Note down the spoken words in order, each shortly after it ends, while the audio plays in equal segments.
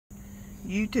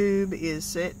YouTube is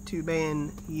set to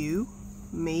ban you,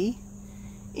 me,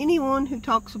 anyone who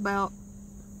talks about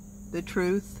the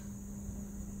truth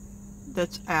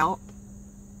that's out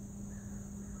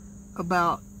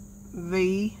about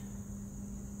VAX,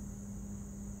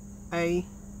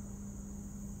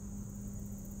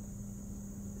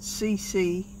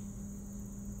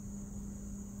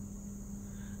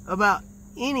 about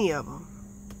any of them.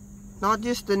 Not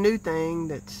just the new thing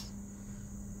that's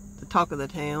the talk of the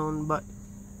town, but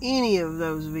any of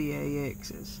those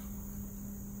VAXs.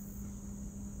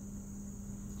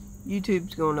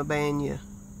 YouTube's gonna ban you.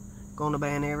 Gonna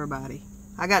ban everybody.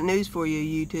 I got news for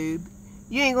you, YouTube.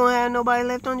 You ain't gonna have nobody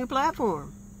left on your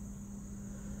platform.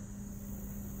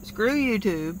 Screw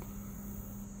YouTube.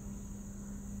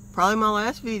 Probably my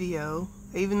last video,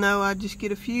 even though I just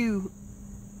get a few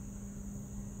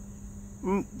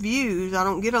views. I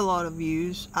don't get a lot of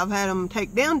views. I've had them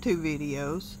take down 2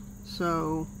 videos.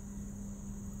 So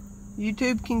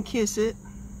YouTube can kiss it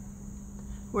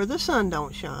where the sun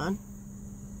don't shine.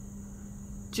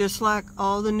 Just like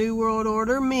all the New World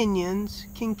Order minions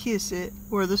can kiss it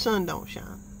where the sun don't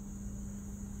shine.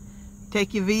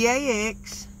 Take your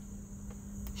VAX,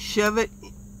 shove it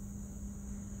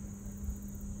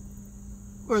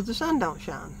where the sun don't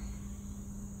shine.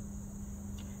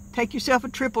 Take yourself a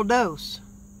triple dose.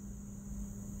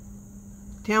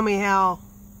 Tell me how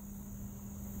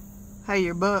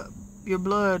your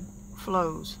blood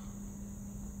flows.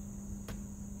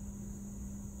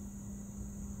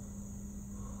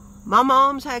 My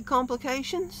mom's had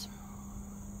complications.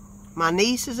 My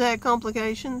niece has had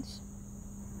complications.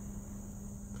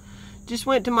 Just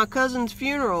went to my cousin's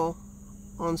funeral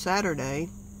on Saturday.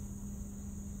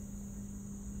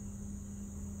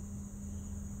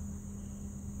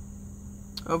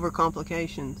 Over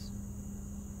complications.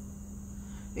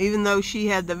 Even though she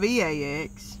had the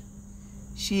VAX,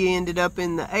 she ended up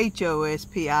in the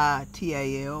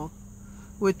HOSPITAL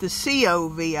with the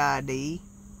COVID.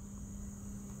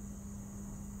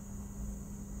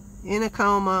 In a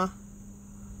coma,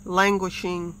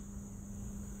 languishing,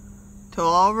 till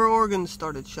all of her organs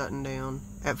started shutting down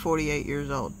at 48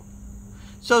 years old.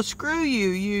 So screw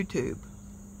you, YouTube.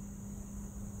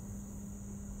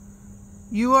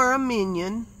 You are a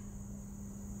minion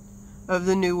of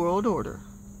the New World Order.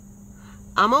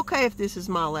 I'm okay if this is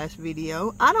my last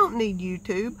video. I don't need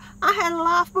YouTube. I had a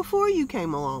life before you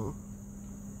came along.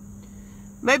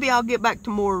 Maybe I'll get back to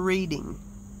more reading,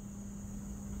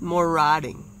 more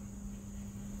writing.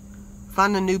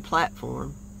 Find a new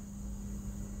platform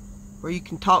where you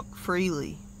can talk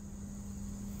freely.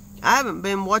 I haven't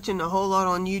been watching a whole lot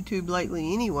on YouTube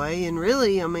lately anyway, and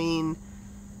really, I mean,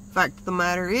 fact of the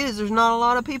matter is, there's not a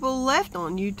lot of people left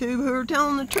on YouTube who are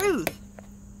telling the truth.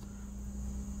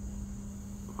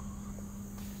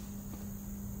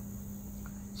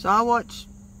 So I watch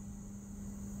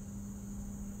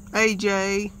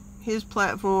AJ, his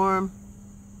platform,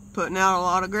 putting out a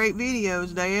lot of great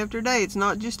videos day after day. It's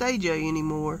not just AJ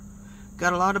anymore.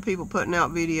 Got a lot of people putting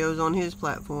out videos on his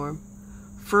platform.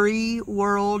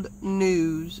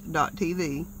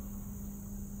 freeworldnews.tv.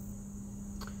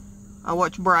 I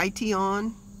watch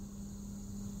Brighteon.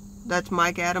 That's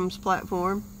Mike Adams'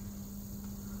 platform.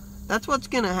 That's what's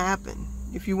going to happen.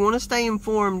 If you want to stay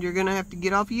informed, you're going to have to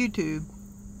get off YouTube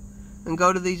and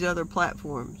go to these other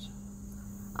platforms.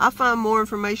 I find more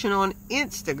information on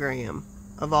Instagram,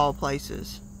 of all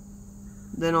places,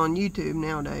 than on YouTube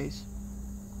nowadays.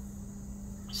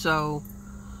 So,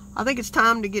 I think it's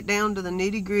time to get down to the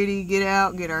nitty-gritty, get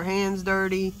out, get our hands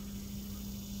dirty,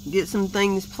 get some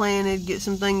things planted, get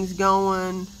some things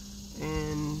going,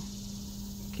 and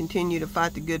continue to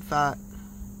fight the good fight.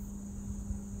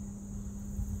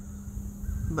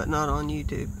 But not on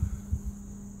YouTube.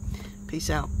 Peace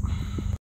out.